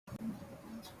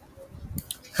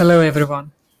Hello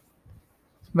everyone.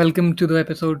 Welcome to the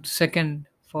episode second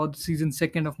for the season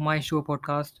second of my show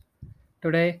podcast.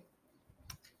 Today,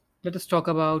 let us talk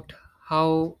about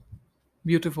how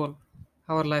beautiful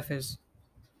our life is.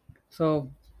 So,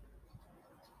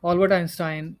 Albert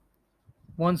Einstein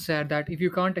once said that if you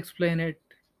can't explain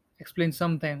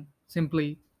something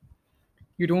simply,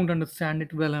 you don't understand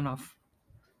it well enough.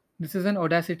 This is an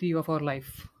audacity of our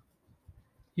life.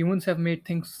 Humans have made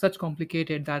things such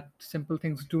complicated that simple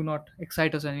things do not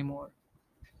excite us anymore.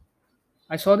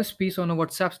 I saw this piece on a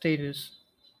WhatsApp status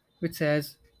which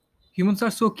says, humans are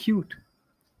so cute.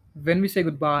 When we say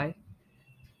goodbye,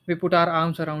 we put our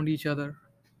arms around each other,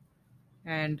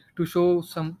 and to show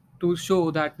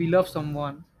that we love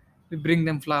someone, we bring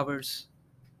them flowers.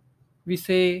 We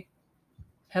say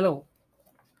hello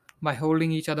by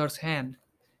holding each other's hand,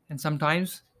 and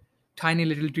sometimes tiny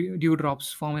little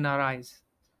dewdrops form in our eyes.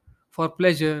 For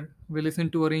pleasure, we listen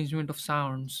to arrangement of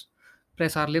sounds,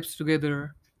 press our lips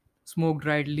together, smoke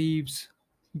dried leaves,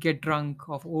 get drunk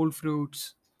of old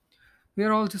fruits. We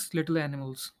are all just little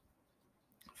animals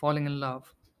falling in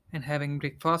love and having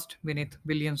breakfast beneath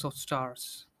billions of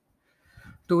stars.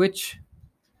 To which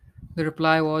the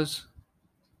reply was,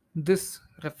 this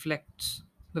reflects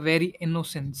the very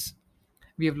innocence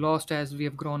we have lost as we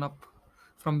have grown up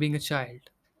from being a child.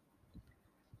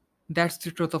 That's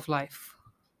the truth of life.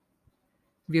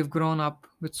 We have grown up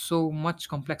with so much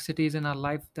complexities in our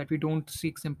life that we don't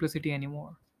seek simplicity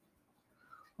anymore.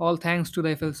 All thanks to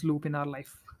the FL's loop in our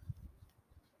life.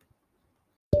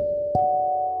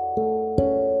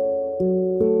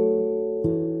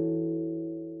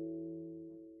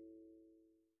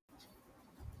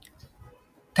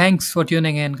 Thanks for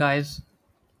tuning in, guys.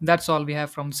 That's all we have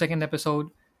from the second episode.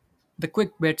 The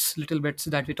quick bits, little bits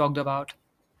that we talked about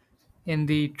in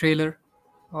the trailer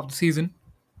of the season.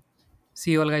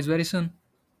 See you all guys very soon.